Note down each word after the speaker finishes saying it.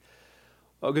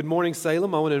Well, good morning,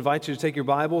 Salem. I want to invite you to take your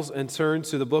Bibles and turn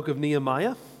to the book of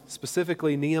Nehemiah.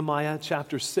 Specifically, Nehemiah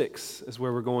chapter 6 is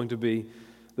where we're going to be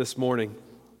this morning.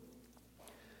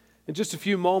 In just a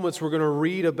few moments, we're going to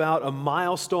read about a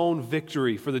milestone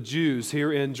victory for the Jews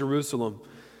here in Jerusalem.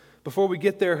 Before we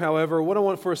get there, however, what I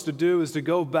want for us to do is to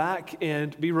go back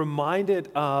and be reminded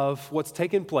of what's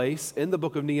taken place in the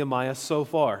book of Nehemiah so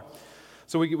far.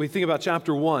 So we think about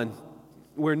chapter 1.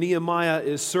 Where Nehemiah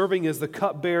is serving as the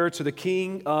cupbearer to the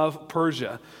king of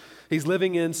Persia. He's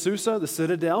living in Susa, the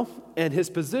citadel, and his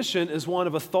position is one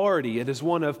of authority. It is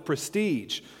one of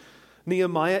prestige.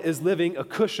 Nehemiah is living a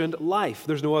cushioned life.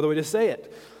 There's no other way to say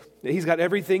it. He's got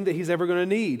everything that he's ever going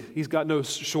to need. He's got no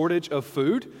shortage of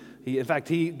food. In fact,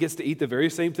 he gets to eat the very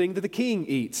same thing that the king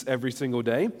eats every single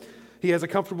day. He has a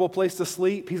comfortable place to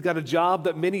sleep. He's got a job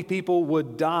that many people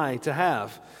would die to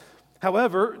have.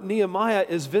 However, Nehemiah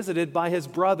is visited by his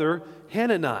brother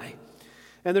Hanani.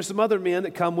 And there's some other men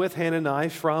that come with Hanani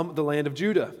from the land of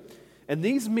Judah. And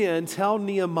these men tell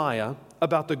Nehemiah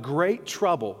about the great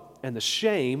trouble and the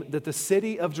shame that the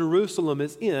city of Jerusalem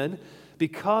is in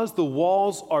because the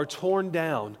walls are torn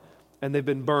down and they've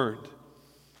been burned.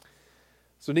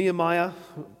 So Nehemiah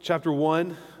chapter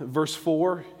 1, verse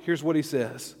 4, here's what he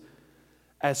says.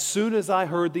 As soon as I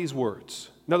heard these words,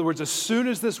 in other words, as soon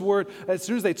as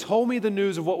they told me the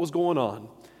news of what was going on,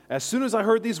 as soon as I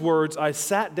heard these words, I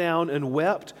sat down and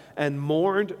wept and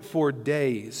mourned for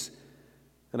days.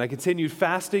 And I continued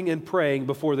fasting and praying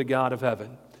before the God of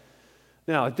heaven.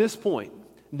 Now, at this point,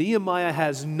 Nehemiah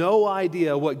has no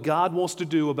idea what God wants to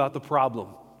do about the problem.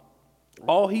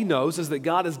 All he knows is that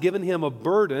God has given him a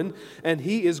burden, and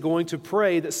he is going to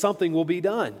pray that something will be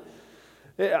done.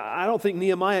 I don't think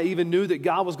Nehemiah even knew that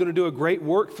God was going to do a great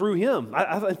work through him.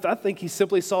 I think he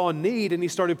simply saw a need and he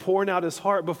started pouring out his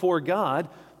heart before God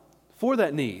for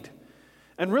that need.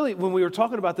 And really, when we were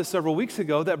talking about this several weeks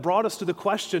ago, that brought us to the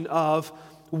question of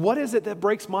what is it that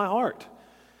breaks my heart?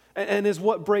 And is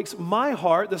what breaks my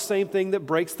heart the same thing that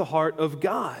breaks the heart of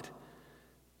God?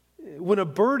 When a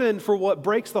burden for what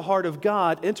breaks the heart of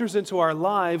God enters into our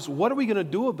lives, what are we going to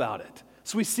do about it?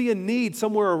 So we see a need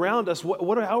somewhere around us. How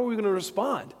are we going to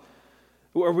respond?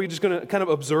 Are we just going to kind of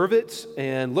observe it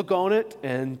and look on it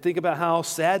and think about how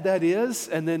sad that is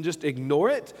and then just ignore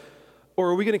it?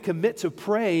 Or are we going to commit to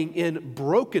praying in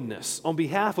brokenness on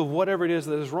behalf of whatever it is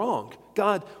that is wrong?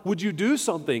 God, would you do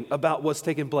something about what's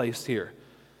taking place here?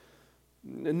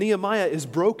 Nehemiah is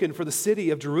broken for the city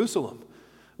of Jerusalem.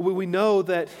 We know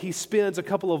that he spends a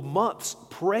couple of months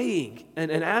praying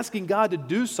and asking God to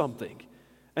do something.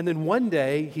 And then one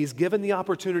day, he's given the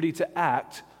opportunity to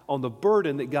act on the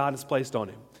burden that God has placed on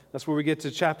him. That's where we get to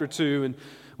chapter 2, and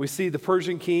we see the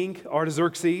Persian king,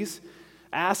 Artaxerxes,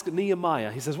 ask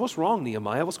Nehemiah. He says, what's wrong,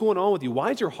 Nehemiah? What's going on with you?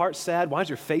 Why is your heart sad? Why is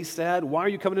your face sad? Why are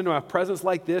you coming into our presence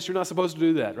like this? You're not supposed to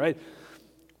do that, right?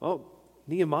 Well,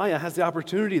 Nehemiah has the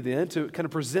opportunity then to kind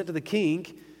of present to the king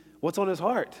what's on his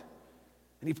heart.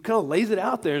 And he kind of lays it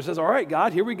out there and says, all right,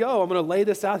 God, here we go. I'm going to lay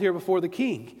this out here before the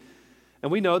king.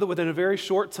 And we know that within a very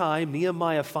short time,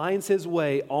 Nehemiah finds his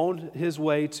way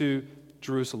to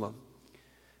Jerusalem.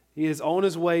 He is on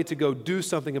his way to go do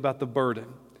something about the burden.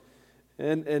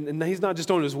 And he's not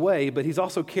just on his way, but he's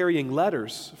also carrying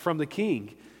letters from the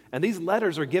king. And these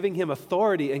letters are giving him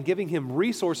authority and giving him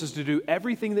resources to do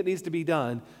everything that needs to be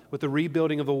done with the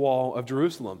rebuilding of the wall of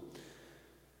Jerusalem.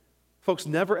 Folks,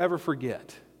 never ever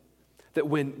forget that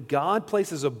when God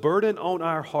places a burden on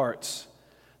our hearts,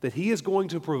 that he is going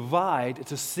to provide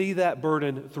to see that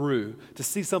burden through, to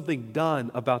see something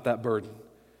done about that burden.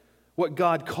 What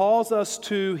God calls us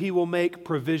to, he will make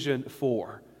provision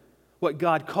for. What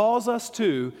God calls us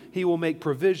to, he will make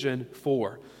provision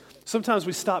for. Sometimes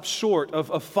we stop short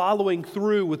of following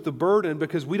through with the burden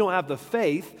because we don't have the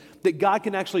faith that God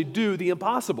can actually do the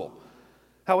impossible.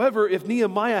 However, if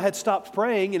Nehemiah had stopped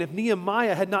praying and if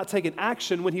Nehemiah had not taken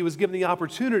action when he was given the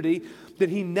opportunity, then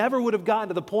he never would have gotten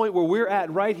to the point where we're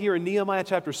at right here in Nehemiah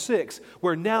chapter 6,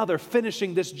 where now they're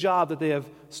finishing this job that they have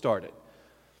started.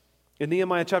 In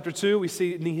Nehemiah chapter 2, we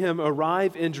see Nehemiah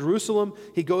arrive in Jerusalem.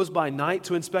 He goes by night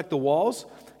to inspect the walls.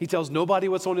 He tells nobody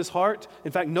what's on his heart.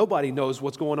 In fact, nobody knows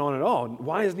what's going on at all.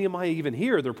 Why is Nehemiah even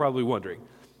here? They're probably wondering.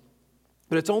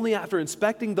 But it's only after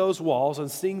inspecting those walls and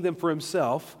seeing them for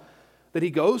himself that he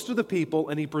goes to the people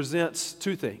and he presents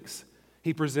two things.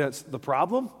 He presents the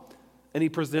problem and he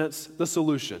presents the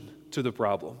solution to the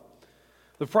problem.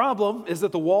 The problem is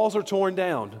that the walls are torn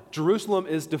down. Jerusalem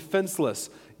is defenseless.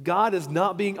 God is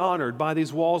not being honored by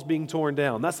these walls being torn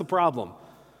down. That's the problem.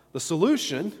 The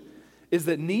solution is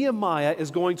that Nehemiah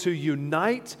is going to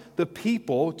unite the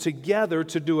people together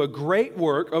to do a great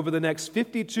work over the next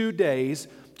 52 days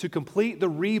to complete the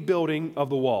rebuilding of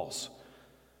the walls.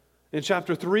 In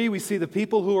chapter 3, we see the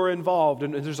people who are involved,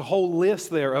 and there's a whole list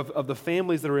there of the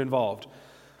families that are involved.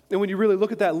 And when you really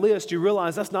look at that list, you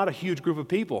realize that's not a huge group of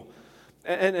people.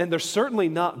 And they're certainly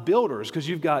not builders, because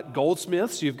you've got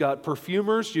goldsmiths, you've got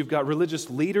perfumers, you've got religious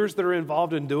leaders that are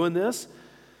involved in doing this.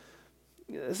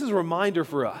 This is a reminder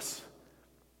for us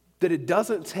that it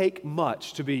doesn't take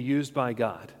much to be used by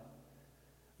God.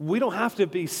 We don't have to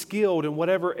be skilled in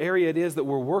whatever area it is that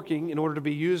we're working in order to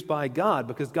be used by God,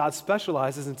 because God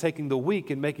specializes in taking the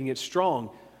weak and making it strong.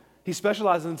 He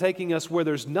specializes in taking us where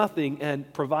there's nothing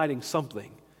and providing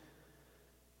something.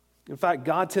 In fact,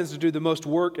 God tends to do the most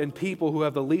work in people who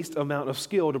have the least amount of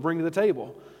skill to bring to the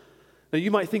table. Now,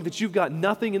 you might think that you've got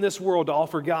nothing in this world to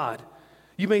offer God.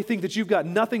 You may think that you've got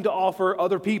nothing to offer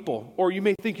other people, or you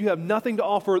may think you have nothing to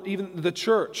offer even the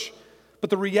church. But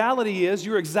the reality is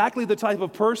you're exactly the type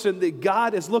of person that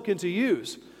God is looking to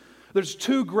use. There's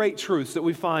two great truths that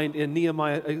we find in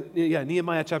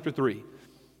Nehemiah chapter 3.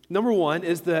 Number one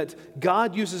is that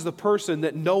God uses the person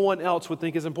that no one else would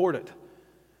think is important.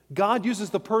 God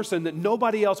uses the person that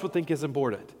nobody else would think is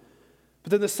important.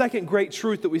 But then the second great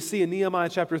truth that we see in Nehemiah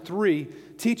chapter 3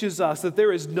 teaches us that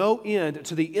there is no end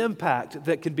to the impact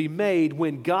that can be made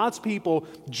when God's people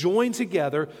join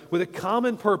together with a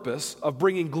common purpose of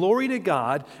bringing glory to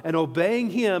God and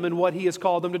obeying Him in what He has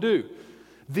called them to do.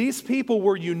 These people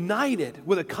were united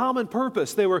with a common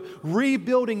purpose. They were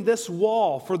rebuilding this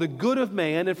wall for the good of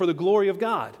man and for the glory of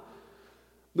God.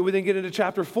 We then get into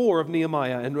chapter 4 of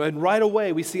Nehemiah, and right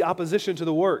away we see opposition to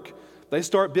the work. They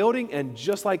start building, and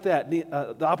just like that,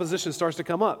 the opposition starts to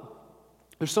come up.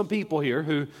 There's some people here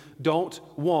who don't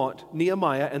want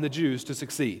Nehemiah and the Jews to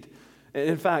succeed.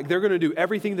 In fact, they're going to do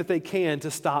everything that they can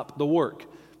to stop the work,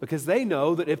 because they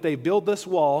know that if they build this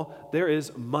wall, there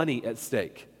is money at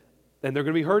stake, and they're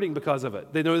going to be hurting because of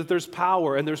it. They know that there's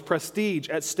power and there's prestige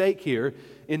at stake here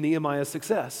in Nehemiah's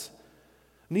success.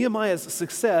 Nehemiah's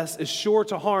success is sure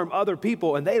to harm other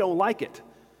people, and they don't like it.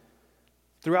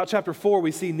 Throughout chapter 4,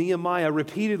 we see Nehemiah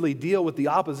repeatedly deal with the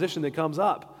opposition that comes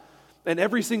up. And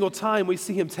every single time we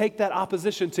see him take that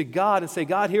opposition to God and say,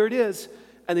 God, here it is,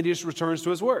 and then he just returns to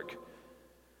his work.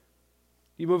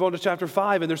 You move on to chapter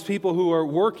 5, and there's people who are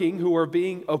working who are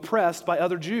being oppressed by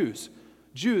other Jews.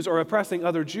 Jews are oppressing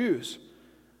other Jews.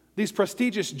 These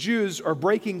prestigious Jews are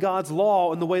breaking God's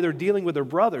law in the way they're dealing with their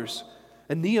brothers.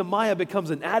 And Nehemiah becomes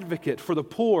an advocate for the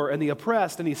poor and the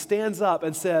oppressed, and he stands up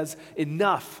and says,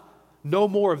 enough. No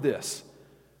more of this.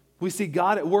 We see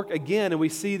God at work again, and we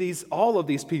see all of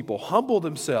these people humble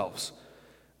themselves.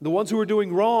 The ones who are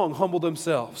doing wrong humble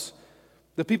themselves.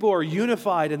 The people are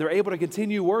unified, and they're able to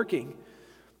continue working.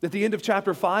 At the end of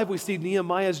chapter 5, we see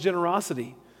Nehemiah's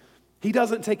generosity. He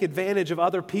doesn't take advantage of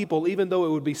other people, even though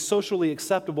it would be socially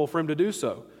acceptable for him to do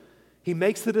so. He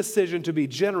makes the decision to be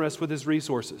generous with his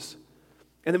resources.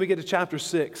 And then we get to chapter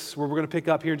 6, where we're going to pick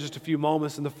up here in just a few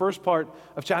moments. And the first part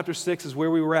of chapter 6 is where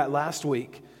we were at last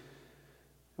week.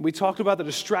 And we talked about the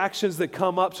distractions that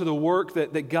come up to the work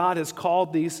that God has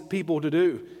called these people to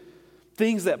do.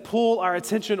 Things that pull our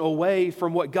attention away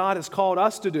from what God has called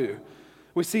us to do.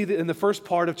 We see that in the first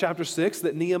part of chapter 6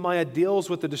 that Nehemiah deals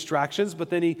with the distractions, but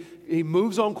then he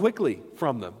moves on quickly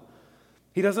from them.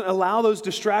 He doesn't allow those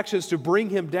distractions to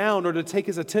bring him down or to take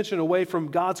his attention away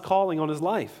from God's calling on his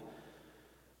life.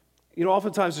 You know,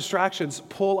 oftentimes distractions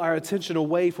pull our attention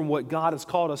away from what God has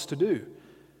called us to do.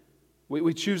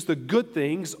 We choose the good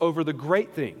things over the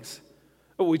great things.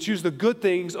 We choose the good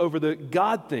things over the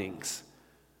God things.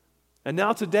 And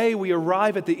now today we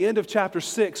arrive at the end of chapter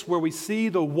 6 where we see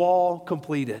the wall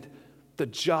completed. The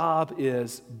job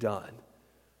is done.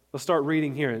 Let's start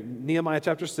reading here in Nehemiah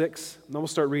chapter 6, and then we'll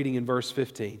start reading in verse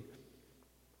 15.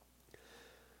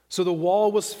 So the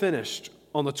wall was finished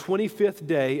on the 25th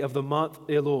day of the month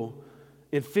Elul,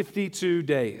 in 52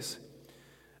 days.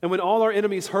 And when all our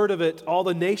enemies heard of it, all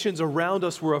the nations around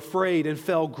us were afraid and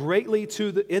fell greatly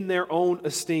in their own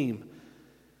esteem.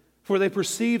 For they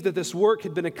perceived that this work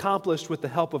had been accomplished with the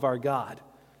help of our God.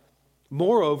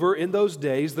 Moreover, in those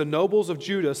days, the nobles of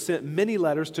Judah sent many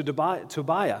letters to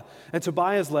Tobiah, and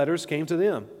Tobiah's letters came to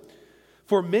them.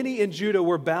 For many in Judah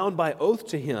were bound by oath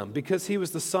to him, because he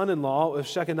was the son-in-law of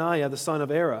Shechaniah, the son of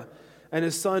Era. And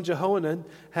his son Jehohanan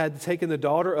had taken the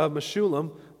daughter of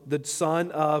Meshullam, the son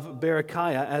of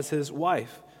Berechiah, as his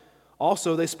wife.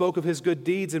 Also, they spoke of his good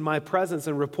deeds in my presence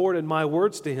and reported my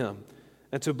words to him.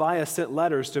 And Tobiah sent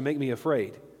letters to make me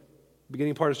afraid.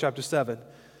 Beginning part of chapter 7.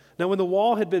 Now, when the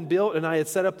wall had been built and I had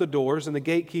set up the doors and the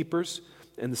gatekeepers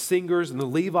and the singers and the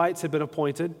Levites had been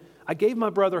appointed, I gave my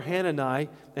brother Hanani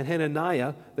and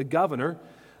Hananiah, the governor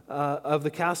of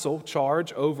the castle,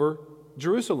 charge over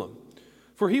Jerusalem.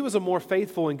 For he was a more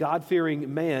faithful and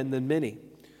God-fearing man than many.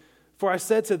 For I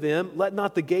said to them, let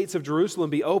not the gates of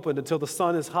Jerusalem be opened until the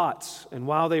sun is hot, and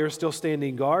while they are still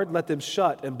standing guard, let them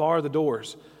shut and bar the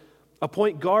doors.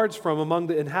 Appoint guards from among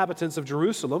the inhabitants of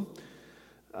Jerusalem,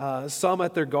 some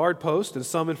at their guard post and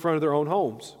some in front of their own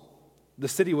homes. The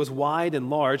city was wide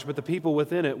and large, but the people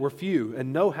within it were few,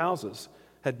 and no houses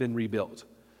had been rebuilt.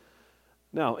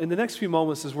 Now, in the next few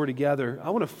moments as we're together, I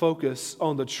want to focus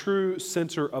on the true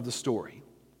center of the story.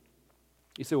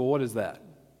 You say, well, what is that?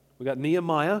 We got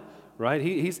Nehemiah, right?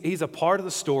 He's a part of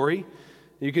the story.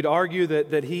 You could argue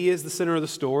that he is the center of the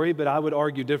story, but I would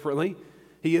argue differently.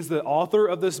 He is the author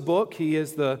of this book.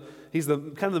 He's the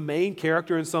kind of the main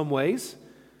character in some ways.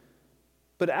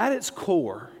 But at its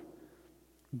core,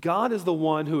 God is the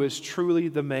one who is truly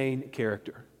the main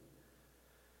character.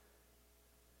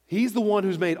 He's the one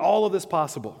who's made all of this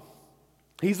possible.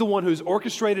 He's the one who's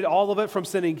orchestrated all of it, from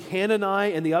sending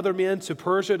Hanani and the other men to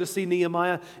Persia to see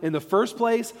Nehemiah in the first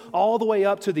place, all the way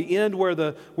up to the end where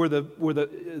the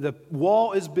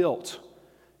wall is built.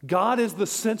 God is the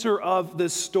center of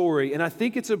this story, and I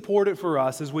think it's important for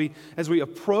us as we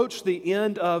approach the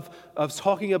end of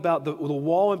talking about the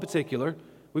wall in particular.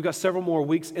 We've got several more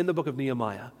weeks in the book of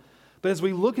Nehemiah. But as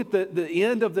we look at the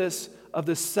end of this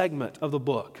segment of the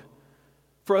book,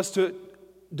 for us to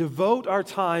devote our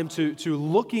time to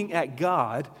looking at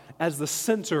God as the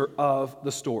center of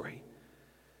the story.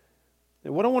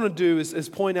 And what I want to do is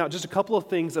point out just a couple of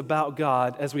things about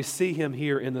God as we see him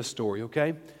here in this story,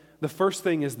 okay? The first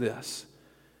thing is this: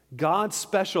 God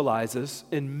specializes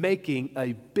in making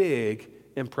a big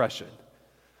impression.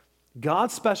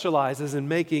 God specializes in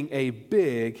making a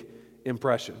big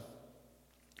impression.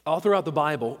 All throughout the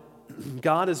Bible,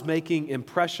 God is making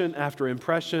impression after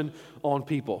impression on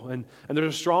people. And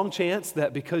there's a strong chance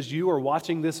that because you are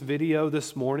watching this video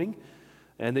this morning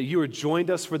and that you are joined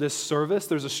us for this service,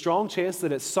 there's a strong chance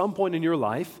that at some point in your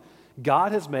life,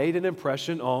 God has made an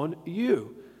impression on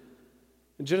you.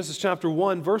 In Genesis chapter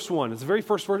 1, verse 1, it's the very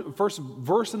first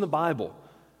verse in the Bible.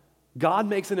 God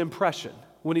makes an impression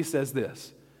when he says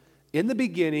this: in the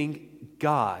beginning,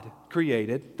 God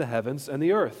created the heavens and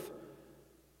the earth.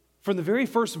 From the very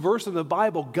first verse in the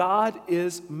Bible, God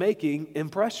is making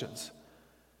impressions.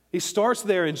 He starts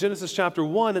there in Genesis chapter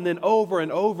 1, and then over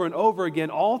and over and over again,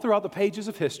 all throughout the pages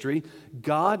of history,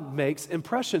 God makes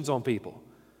impressions on people.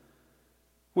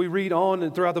 We read on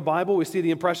and throughout the Bible, we see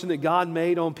the impression that God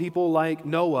made on people like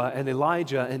Noah and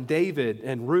Elijah and David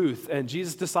and Ruth and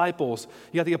Jesus' disciples.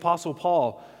 You got the Apostle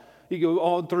Paul. You go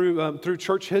on through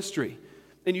church history,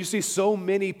 and you see so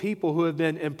many people who have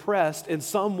been impressed in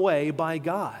some way by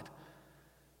God.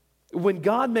 When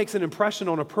God makes an impression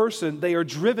on a person, they are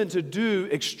driven to do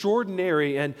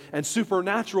extraordinary and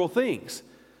supernatural things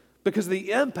because of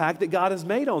the impact that God has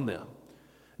made on them.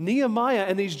 Nehemiah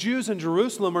and these Jews in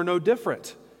Jerusalem are no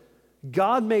different.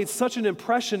 God made such an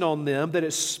impression on them that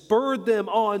it spurred them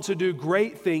on to do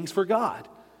great things for God.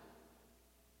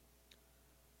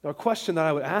 Now, a question that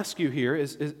I would ask you here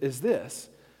is this: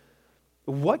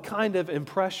 what kind of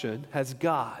impression has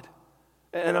God?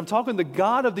 And I'm talking the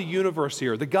God of the universe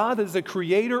here, the God that is the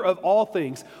creator of all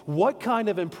things. What kind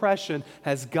of impression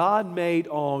has God made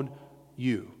on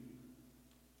you?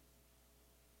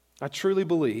 I truly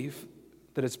believe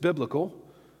that it's biblical,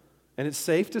 and it's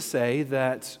safe to say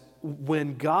that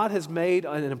when God has made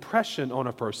an impression on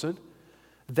a person,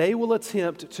 they will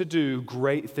attempt to do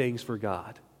great things for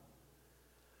God.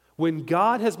 When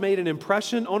God has made an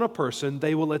impression on a person,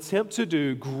 they will attempt to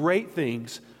do great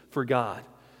things for God.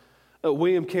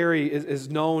 William Carey is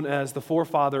known as the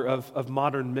forefather of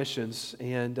modern missions,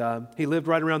 and he lived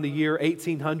right around the year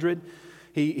 1800.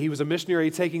 He was a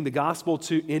missionary taking the gospel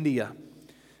to India,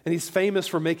 and he's famous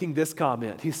for making this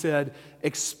comment. He said,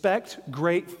 "Expect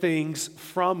great things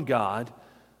from God,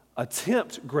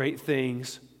 attempt great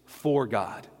things for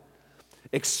God."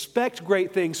 Expect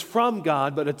great things from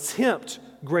God, but attempt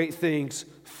great things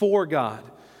for God.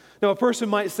 Now, a person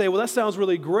might say, well, that sounds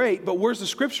really great, but where's the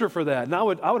scripture for that? And I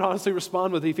would honestly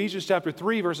respond with Ephesians chapter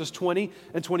 3, verses 20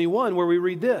 and 21, where we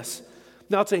read this: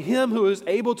 "Now to him who is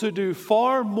able to do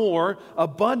far more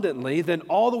abundantly than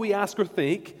all that we ask or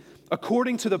think,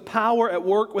 according to the power at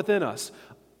work within us."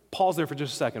 Pause there for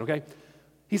just a second, okay?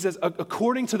 He says,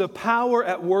 according to the power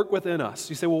at work within us.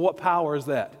 You say, well, what power is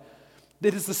that?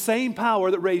 It is the same power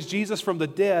that raised Jesus from the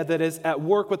dead that is at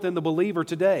work within the believer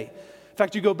today. In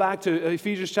fact, you go back to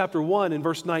Ephesians chapter 1 and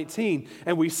verse 19,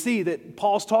 and we see that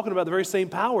Paul's talking about the very same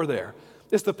power there.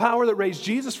 It's the power that raised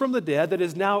Jesus from the dead that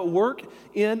is now at work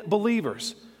in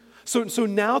believers. So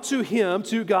now to him,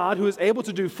 to God, who is able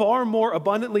to do far more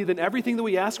abundantly than everything that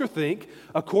we ask or think,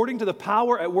 according to the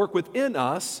power at work within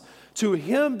us, To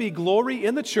him be glory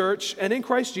in the church and in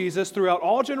Christ Jesus throughout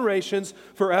all generations,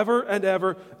 forever and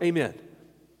ever. Amen.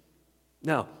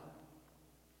 Now,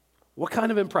 what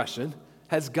kind of impression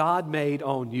has God made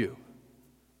on you?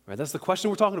 Right, that's the question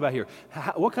we're talking about here.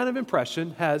 What kind of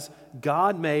impression has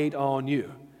God made on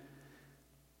you?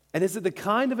 And is it the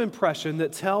kind of impression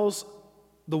that tells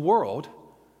the world,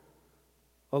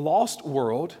 a lost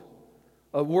world,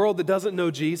 a world that doesn't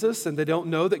know Jesus and they don't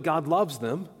know that God loves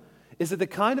them, is it the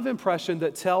kind of impression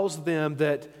that tells them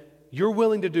that you're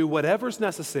willing to do whatever's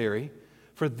necessary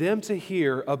for them to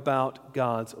hear about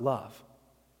God's love?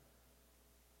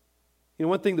 You know,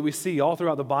 one thing that we see all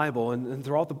throughout the Bible and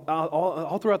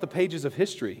all throughout the pages of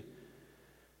history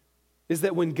is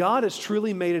that when God has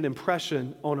truly made an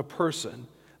impression on a person,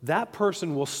 that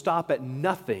person will stop at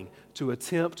nothing to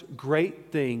attempt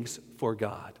great things for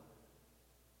God.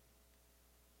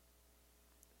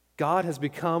 God has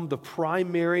become the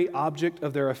primary object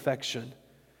of their affection.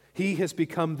 He has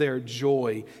become their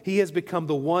joy. He has become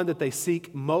the one that they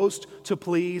seek most to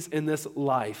please in this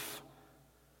life.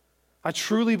 I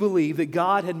truly believe that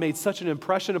God had made such an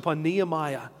impression upon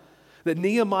Nehemiah that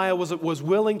Nehemiah was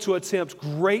willing to attempt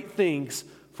great things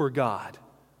for God.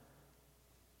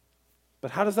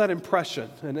 But how does that impression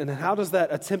and how does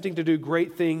that attempting to do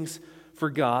great things for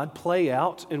God play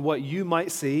out in what you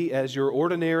might see as your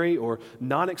ordinary or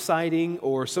non-exciting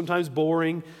or sometimes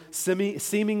boring,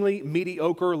 seemingly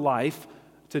mediocre life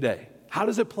today? How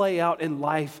does it play out in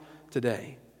life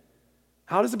today?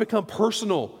 How does it become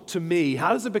personal to me?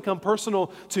 How does it become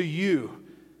personal to you?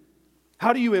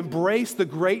 How do you embrace the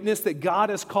greatness that God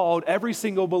has called every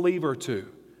single believer to?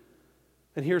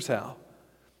 And here's how.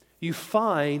 You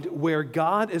find where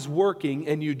God is working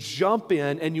and you jump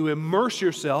in and you immerse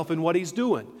yourself in what he's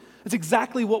doing. That's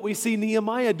exactly what we see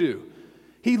Nehemiah do.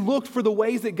 He looked for the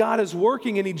ways that God is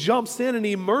working and he jumps in and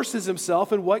he immerses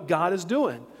himself in what God is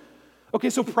doing. Okay,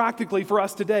 so practically for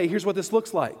us today, here's what this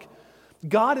looks like.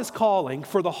 God is calling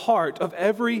for the heart of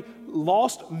every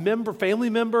lost member, family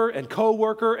member and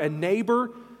coworker and neighbor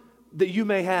that you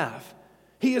may have.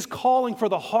 He is calling for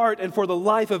the heart and for the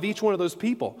life of each one of those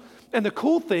people. And the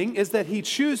cool thing is that he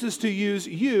chooses to use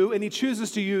you and he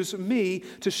chooses to use me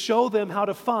to show them how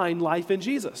to find life in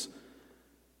Jesus.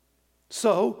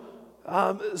 So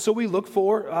we look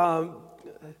for,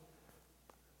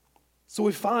 so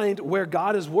we find where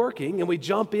God is working and we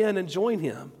jump in and join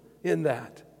him in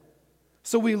that.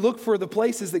 So we look for the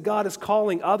places that God is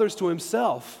calling others to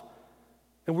himself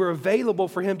and we're available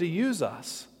for him to use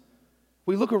us.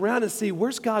 We look around and see,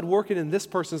 where's God working in this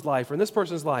person's life or in this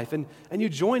person's life? And you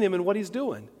join him in what he's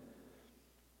doing.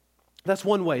 That's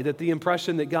one way that the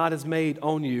impression that God has made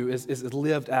on you is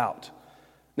lived out.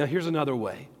 Now, here's another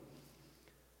way.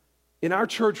 In our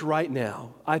church right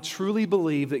now, I truly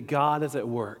believe that God is at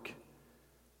work.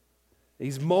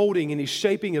 He's molding and he's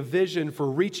shaping a vision for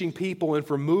reaching people and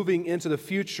for moving into the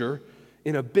future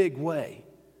in a big way.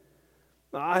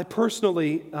 I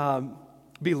personally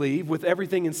believe with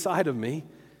everything inside of me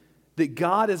that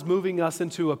God is moving us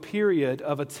into a period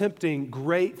of attempting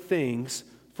great things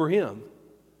for him.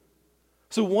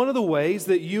 So one of the ways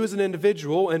that you as an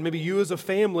individual and maybe you as a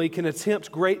family can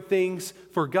attempt great things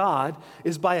for God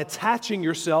is by attaching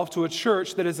yourself to a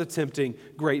church that is attempting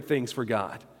great things for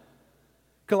God.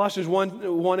 Colossians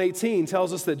 1:18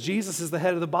 tells us that Jesus is the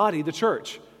head of the body, the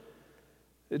church.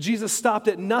 Jesus stopped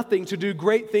at nothing to do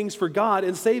great things for God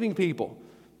in saving people.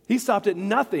 He stopped at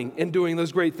nothing in doing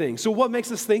those great things. So what makes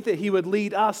us think that he would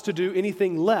lead us to do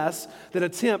anything less than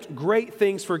attempt great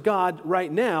things for God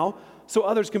right now so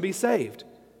others can be saved?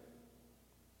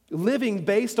 Living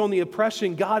based on the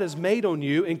impression God has made on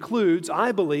you includes,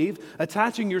 I believe,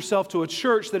 attaching yourself to a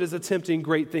church that is attempting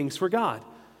great things for God.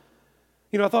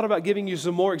 You know, I thought about giving you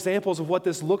some more examples of what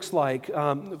this looks like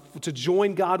to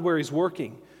join God where he's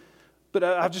working. But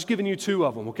I've just given you two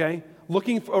of them, okay?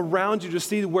 Looking around you to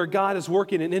see where God is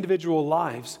working in individual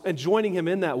lives and joining him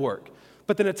in that work.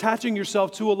 But then attaching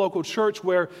yourself to a local church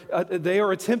where they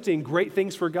are attempting great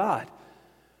things for God.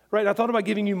 Right? I thought about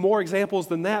giving you more examples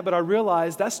than that, but I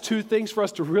realized that's two things for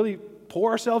us to really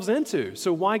pour ourselves into.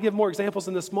 So why give more examples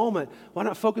in this moment? Why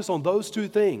not focus on those two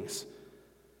things?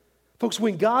 Folks,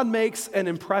 when God makes an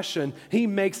impression, he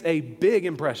makes a big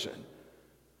impression.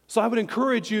 So I would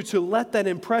encourage you to let that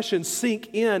impression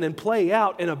sink in and play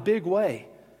out in a big way.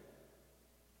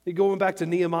 You're going back to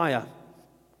Nehemiah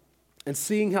and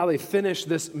seeing how they finished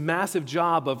this massive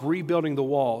job of rebuilding the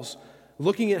walls,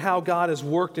 looking at how God has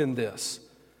worked in this.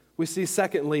 We see,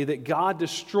 secondly, that God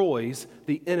destroys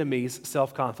the enemy's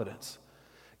self-confidence.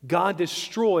 God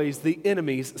destroys the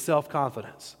enemy's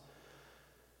self-confidence.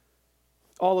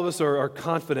 All of us are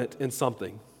confident in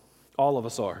something. All of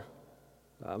us are.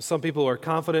 Some people are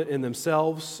confident in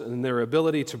themselves and their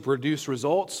ability to produce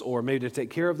results or maybe to take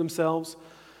care of themselves.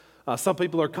 Some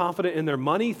people are confident in their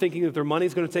money, thinking that their money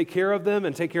is going to take care of them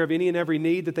and take care of any and every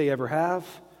need that they ever have.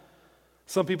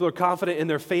 Some people are confident in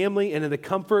their family and in the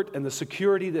comfort and the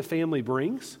security that family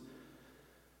brings.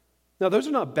 Now, those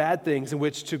are not bad things in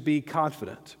which to be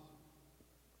confident.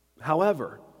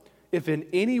 However, if in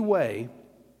any way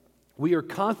we are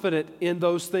confident in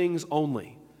those things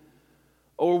only,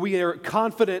 or we are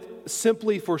confident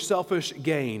simply for selfish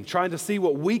gain, trying to see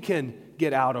what we can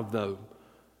get out of them,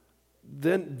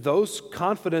 then those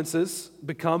confidences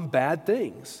become bad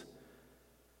things.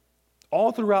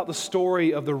 All throughout the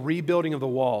story of the rebuilding of the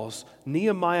walls,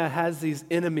 Nehemiah has these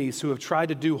enemies who have tried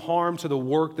to do harm to the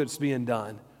work that's being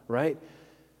done, right?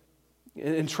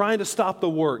 In trying to stop the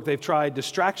work, they've tried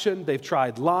distraction, they've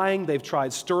tried lying, they've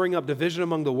tried stirring up division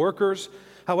among the workers.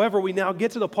 However, we now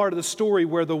get to the part of the story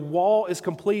where the wall is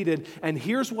completed, and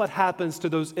here's what happens to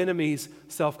those enemies'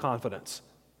 self-confidence.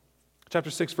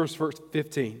 Chapter 6, verse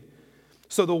 15.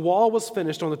 So the wall was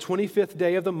finished on the 25th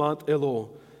day of the month,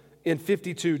 Elul, in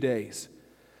 52 days.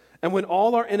 And when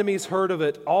all our enemies heard of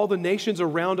it, all the nations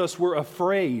around us were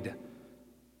afraid.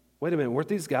 Wait a minute, weren't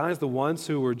these guys the ones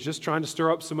who were just trying to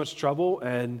stir up so much trouble,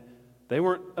 and they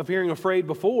weren't appearing afraid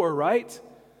before, right?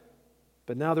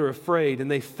 But now they're afraid, and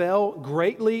they fell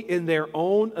greatly in their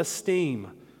own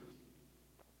esteem,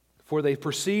 for they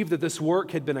perceived that this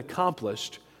work had been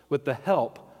accomplished with the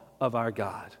help of our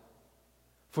God.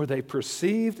 For they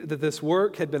perceived that this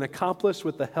work had been accomplished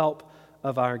with the help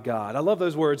of our God. I love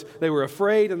those words. They were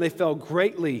afraid, and they fell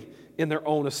greatly in their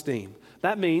own esteem.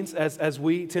 That means, as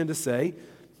we tend to say,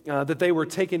 that they were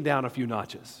taken down a few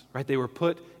notches, right? They were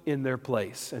put in their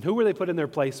place. And who were they put in their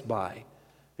place by?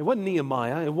 It wasn't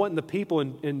Nehemiah. It wasn't the people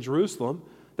in Jerusalem.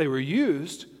 They were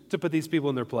used to put these people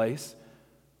in their place.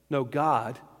 No,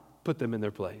 God put them in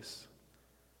their place.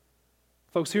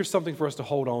 Folks, here's something for us to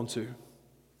hold on to.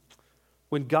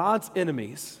 When God's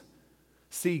enemies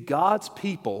see God's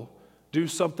people do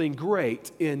something great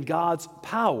in God's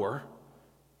power,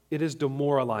 it is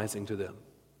demoralizing to them.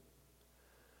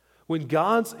 When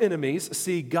God's enemies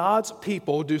see God's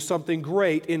people do something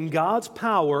great in God's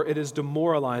power, it is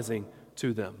demoralizing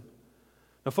to them.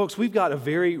 Now, folks, we've got a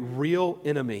very real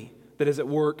enemy that is at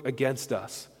work against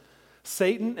us.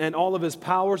 Satan and all of his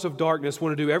powers of darkness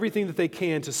want to do everything that they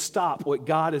can to stop what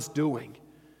God is doing.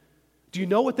 Do you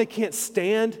know what they can't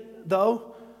stand,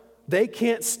 though? They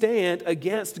can't stand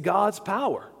against God's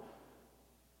power.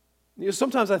 You know,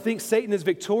 sometimes I think Satan is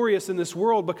victorious in this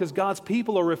world because God's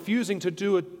people are refusing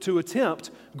to attempt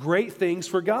great things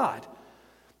for God.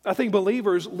 I think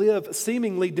believers live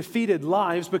seemingly defeated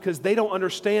lives because they don't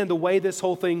understand the way this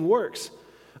whole thing works.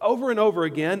 Over and over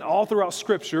again, all throughout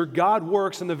Scripture, God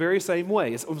works in the very same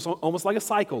way. It's almost like a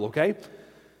cycle, okay?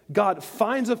 God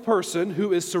finds a person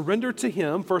who is surrendered to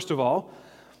Him, first of all.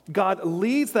 God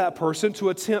leads that person to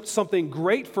attempt something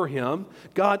great for him.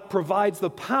 God provides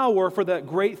the power for that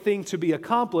great thing to be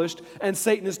accomplished, and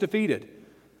Satan is defeated.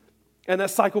 And that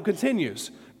cycle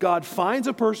continues. God finds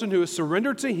a person who is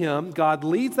surrendered to Him. God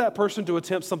leads that person to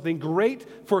attempt something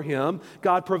great for him.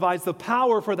 God provides the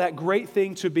power for that great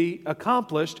thing to be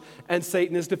accomplished, and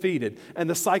Satan is defeated. And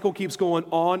the cycle keeps going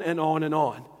on and on and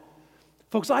on.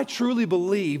 Folks, I truly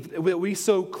believe that we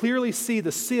so clearly see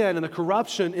the sin and the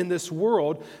corruption in this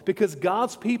world because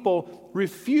God's people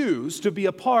refuse to be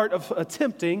a part of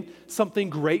attempting something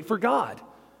great for God.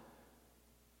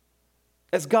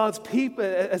 As God's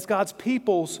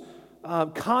people's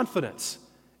confidence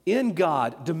in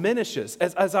God diminishes,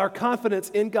 as our confidence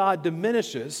in God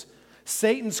diminishes,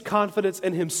 Satan's confidence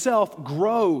in himself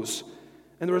grows,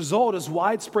 and the result is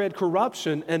widespread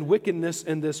corruption and wickedness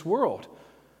in this world.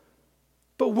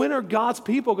 But when are God's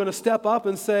people going to step up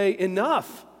and say,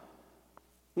 enough?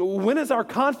 When is our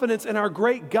confidence in our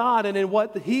great God and in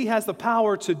what He has the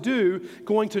power to do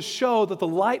going to show that the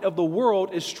light of the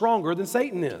world is stronger than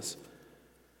Satan is?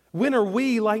 When are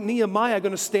we, like Nehemiah, going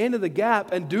to stand in the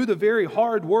gap and do the very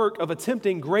hard work of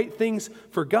attempting great things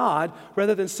for God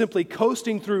rather than simply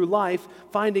coasting through life,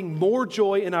 finding more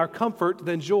joy in our comfort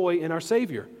than joy in our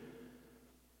Savior?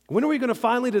 When are we going to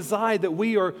finally decide that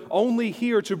we are only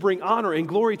here to bring honor and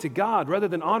glory to God rather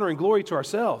than honor and glory to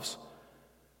ourselves?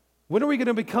 When are we going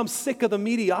to become sick of the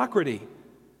mediocrity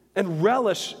and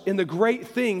relish in the great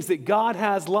things that God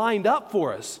has lined up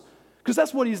for us? Because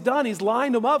that's what He's done. He's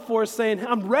lined them up for us saying,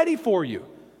 I'm ready for you.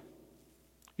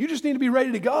 You just need to be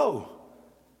ready to go.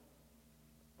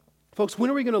 Folks, when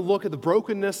are we going to look at the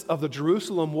brokenness of the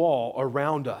Jerusalem wall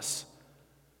around us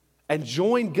and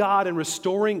join God in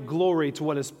restoring glory to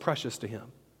what is precious to Him?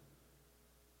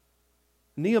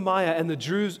 Nehemiah and the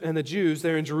Jews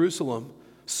there in Jerusalem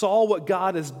saw what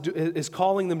God is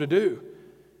calling them to do,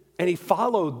 and he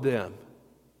followed them.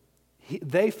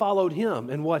 They followed him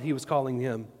in what he was calling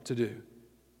him to do.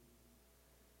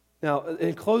 Now,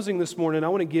 in closing this morning, I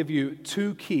want to give you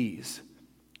 2 keys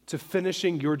to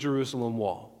finishing your Jerusalem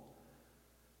wall.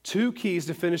 2 keys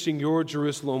to finishing your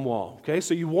Jerusalem wall. Okay,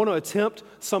 so you want to attempt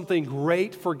something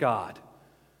great for God.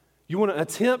 You want to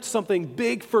attempt something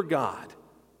big for God.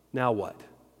 Now what?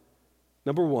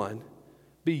 Number 1,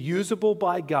 be usable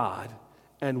by God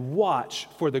and watch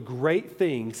for the great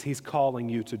things he's calling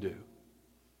you to do.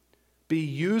 Be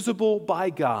usable by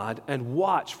God and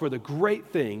watch for the great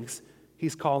things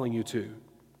he's calling you to.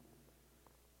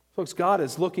 Folks, God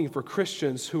is looking for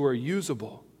Christians who are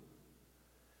usable.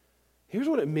 Here's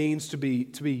what it means to be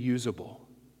usable.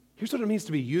 Here's what it means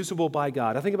to be usable by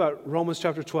God. I think about Romans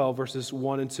chapter 12, verses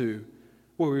 1 and 2,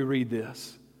 where we read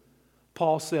this.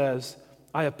 Paul says,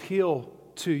 I appeal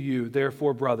to you,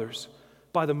 therefore, brothers,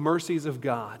 by the mercies of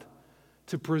God,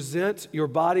 to present your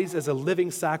bodies as a living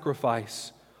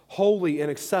sacrifice, holy and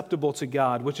acceptable to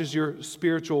God, which is your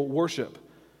spiritual worship.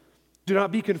 Do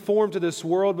not be conformed to this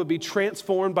world, but be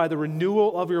transformed by the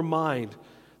renewal of your mind,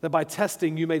 that by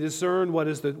testing you may discern what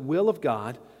is the will of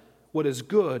God, what is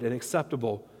good and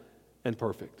acceptable and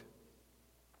perfect.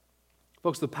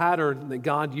 Folks, the pattern that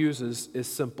God uses is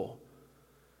simple.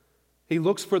 He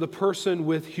looks for the person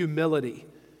with humility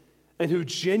and who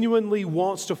genuinely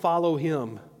wants to follow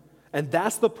him. And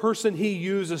that's the person he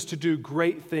uses to do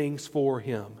great things for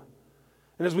him.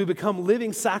 And as we become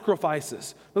living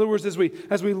sacrifices, in other words, as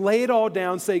we lay it all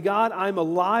down, say, God, I'm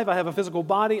alive, I have a physical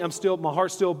body, my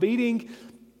heart's still beating,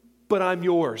 but I'm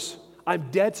yours.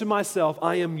 I'm dead to myself,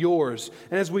 I am yours.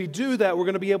 And as we do that, we're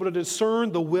going to be able to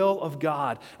discern the will of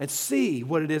God and see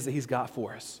what it is that he's got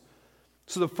for us.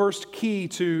 So the first key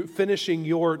to finishing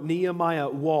your Nehemiah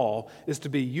wall is to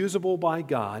be usable by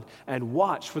God and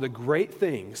watch for the great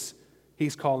things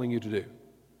he's calling you to do.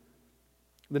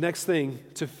 The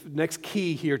next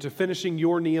key here to finishing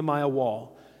your Nehemiah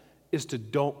wall is to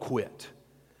don't quit.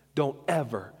 Don't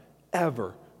ever,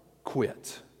 ever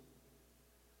quit.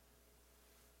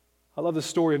 I love the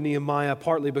story of Nehemiah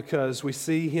partly because we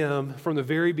see him from the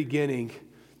very beginning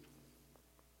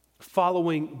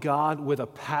following God with a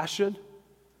passion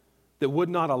that would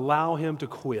not allow him to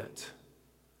quit.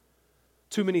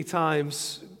 Too many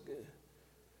times,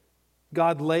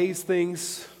 God lays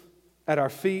things at our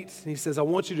feet, and he says, I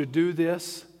want you to do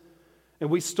this. And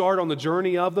we start on the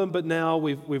journey of them, but now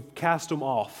we've cast them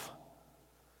off.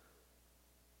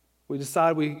 We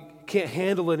decide we can't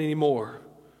handle it anymore,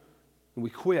 and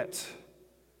we quit.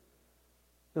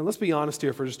 Now, let's be honest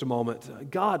here for just a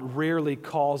moment. God rarely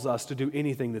calls us to do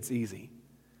anything that's easy.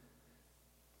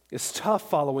 It's tough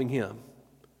following him,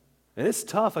 and it's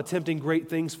tough attempting great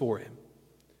things for him.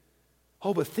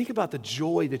 Oh, but think about the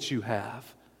joy that you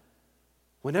have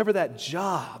whenever that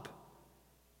job,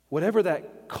 whatever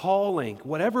that calling,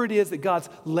 whatever it is that God's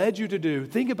led you to do,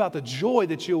 think about the joy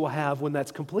that you will have when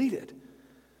that's completed.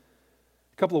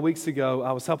 A couple of weeks ago,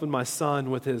 I was helping my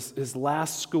son with his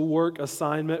last schoolwork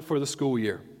assignment for the school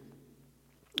year.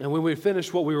 And when we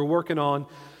finished what we were working on,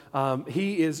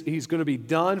 he's going to be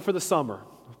done for the summer.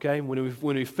 Okay, when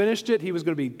we finished it, he was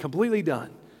going to be completely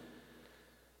done.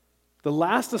 The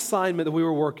last assignment that we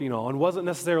were working on wasn't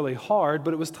necessarily hard,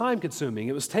 but it was time-consuming.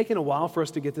 It was taking a while for us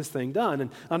to get this thing done.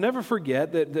 And I'll never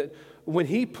forget that when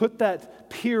he put that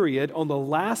period on the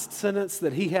last sentence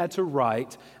that he had to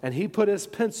write, and he put his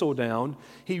pencil down,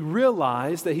 he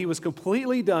realized that he was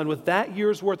completely done with that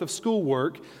year's worth of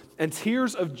schoolwork, and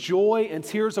tears of joy and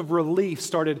tears of relief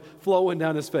started flowing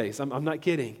down his face. I'm not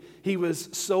kidding. He was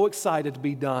so excited to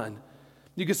be done.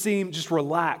 You could see him just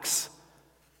relax.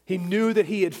 He knew that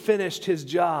he had finished his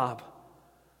job.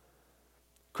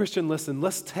 Christian, listen,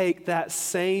 let's take that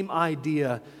same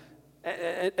idea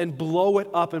and blow it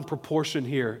up in proportion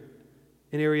here,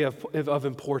 an area of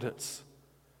importance.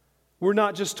 We're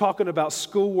not just talking about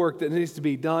schoolwork that needs to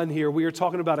be done here. We are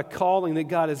talking about a calling that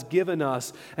God has given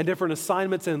us and different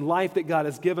assignments in life that God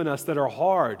has given us that are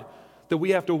hard, that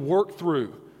we have to work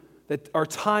through, that are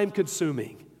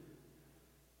time-consuming.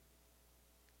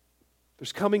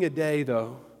 There's coming a day,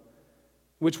 though,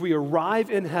 which we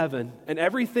arrive in heaven, and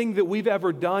everything that we've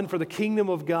ever done for the kingdom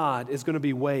of God is going to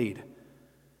be weighed.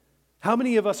 How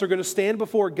many of us are going to stand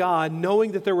before God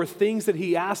knowing that there were things that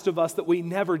he asked of us that we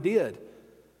never did?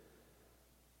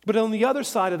 But on the other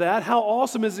side of that, how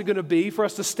awesome is it going to be for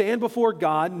us to stand before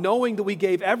God knowing that we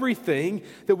gave everything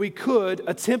that we could,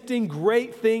 attempting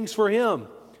great things for him?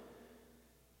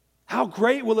 How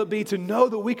great will it be to know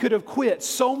that we could have quit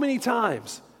so many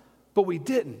times, but we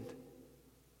didn't?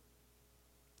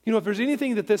 You know, if there's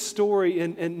anything that this story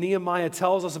in Nehemiah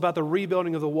tells us about the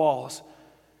rebuilding of the walls,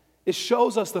 it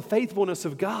shows us the faithfulness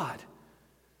of God.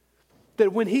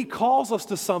 That when He calls us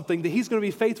to something, that He's going to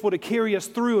be faithful to carry us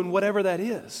through in whatever that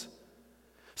is.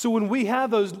 So when we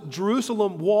have those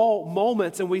Jerusalem wall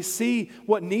moments and we see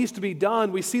what needs to be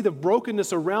done, we see the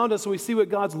brokenness around us, and we see what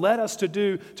God's led us to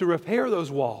do to repair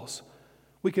those walls,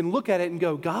 we can look at it and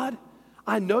go, God,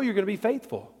 I know you're going to be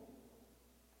faithful.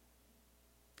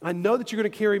 I know that you're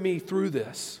going to carry me through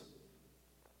this.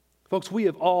 Folks, we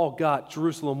have all got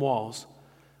Jerusalem walls.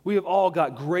 We have all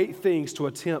got great things to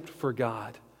attempt for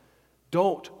God.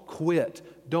 Don't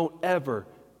quit. Don't ever,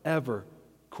 ever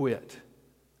quit.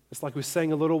 It's like we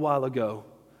sang a little while ago.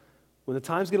 When the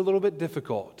times get a little bit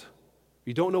difficult,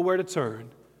 you don't know where to turn,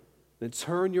 then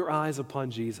turn your eyes upon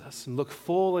Jesus and look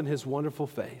full in His wonderful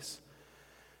face.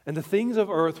 And the things of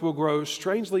earth will grow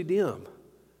strangely dim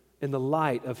in the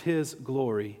light of His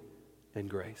glory and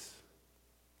grace.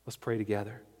 Let's pray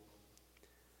together.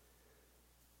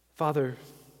 Father,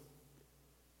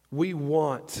 we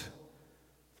want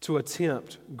to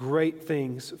attempt great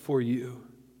things for You.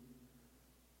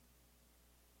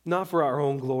 Not for our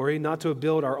own glory, not to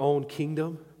build our own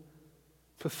kingdom,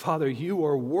 but Father, You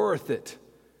are worth it.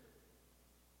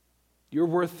 You're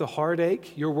worth the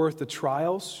heartache. You're worth the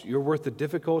trials. You're worth the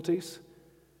difficulties.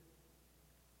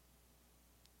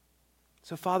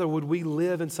 So, Father, would we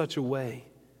live in such a way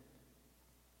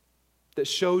that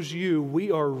shows You we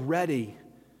are ready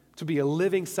to be a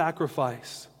living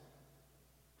sacrifice.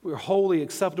 We're wholly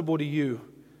acceptable to You.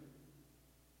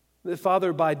 That,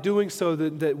 Father, by doing so,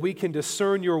 that we can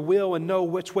discern Your will and know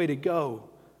which way to go.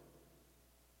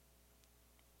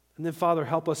 And then, Father,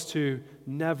 help us to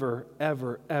never,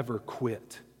 ever, ever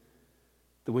quit.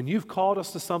 That when You've called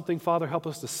us to something, Father, help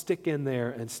us to stick in there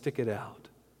and stick it out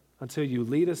until You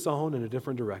lead us on in a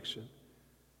different direction.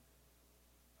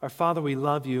 Our Father, we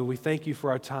love You. We thank You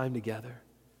for our time together.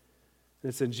 And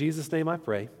it's in Jesus' name I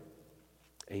pray.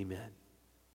 Amen.